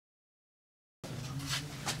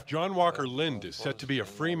John Walker Lindh is set to be a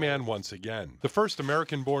free man once again. The first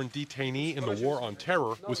American-born detainee in the War on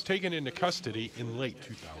Terror was taken into custody in late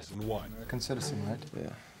 2001. American citizen, right? Yeah.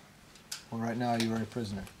 Well, right now you are a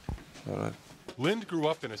prisoner. All right. Lindh grew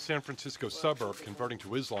up in a San Francisco suburb, converting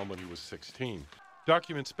to Islam when he was 16.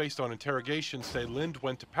 Documents based on interrogation say Lindh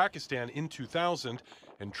went to Pakistan in 2000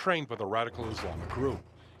 and trained with a radical Islamic group.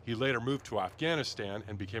 He later moved to Afghanistan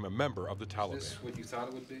and became a member of the Taliban. Is this what you thought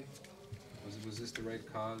it would be? Was this the right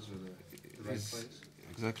cause or the right place?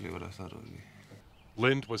 Exactly what I thought it would be.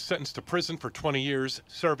 Lindh was sentenced to prison for 20 years,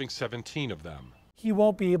 serving 17 of them. He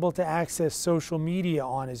won't be able to access social media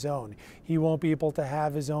on his own. He won't be able to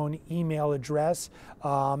have his own email address,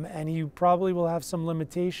 and he probably will have some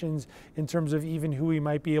limitations in terms of even who he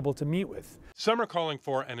might be able to meet with. Some are calling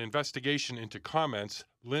for an investigation into comments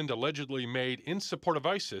Lindh allegedly made in support of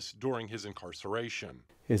ISIS during his incarceration.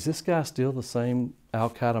 Is this guy still the same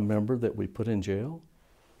al-Qaeda member that we put in jail?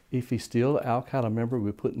 If he's still an al-Qaeda member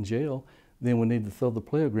we put in jail, then we need to throw the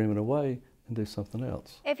plea agreement away and do something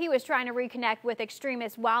else. If he was trying to reconnect with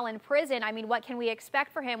extremists while in prison, I mean, what can we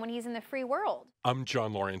expect for him when he's in the free world? I'm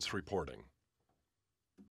John Lawrence reporting.